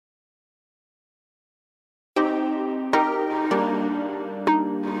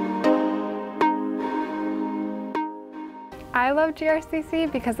I love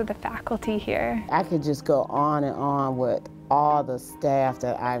GRCC because of the faculty here. I could just go on and on with all the staff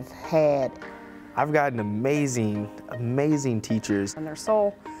that I've had. I've gotten amazing teachers. And they're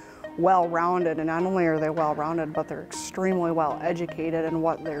so well-rounded, and not only are they well-rounded, but they're extremely well-educated in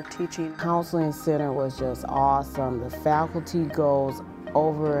what they're teaching. Counseling Center was just awesome. The faculty goes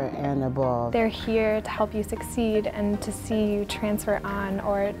over and above. They're here to help you succeed and to see you transfer on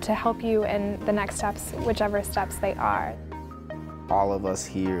or to help you in the next steps, whichever steps they are. All of us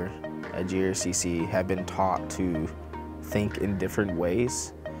here at GRCC have been taught to think in different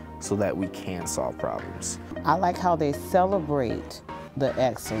ways so that we can solve problems. I like how they celebrate the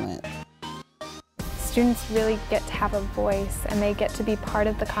excellence. Students really get to have a voice and they get to be part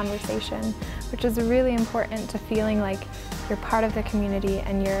of the conversation, which is really important to feeling like you're part of the community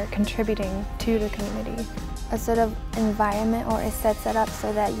and you're contributing to the community. A sort of environment or a set up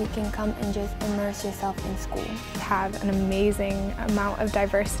so that you can come and just immerse yourself in school. We have an amazing amount of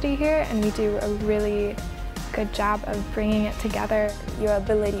diversity here and we do a really good job of bringing it together. Your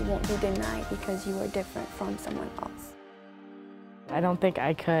ability won't be denied because you are different from someone else. I don't think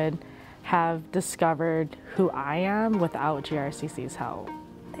I could have discovered who I am without GRCC's help.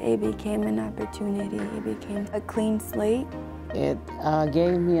 It became an opportunity. It became a clean slate. It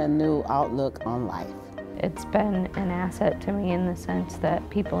gave me a new outlook on life. It's been an asset to me in the sense that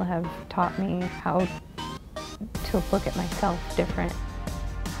people have taught me how to look at myself different.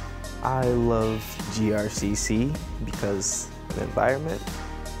 I love GRCC because of the environment,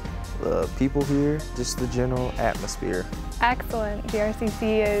 the people here, just the general atmosphere. Excellent.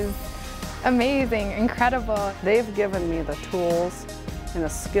 GRCC is amazing, incredible. They've given me the tools and the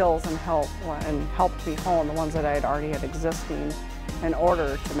skills and helped me hone the ones that I had already had existing in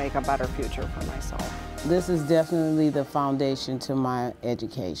order to make a better future for myself. This is definitely the foundation to my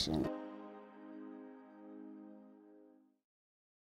education.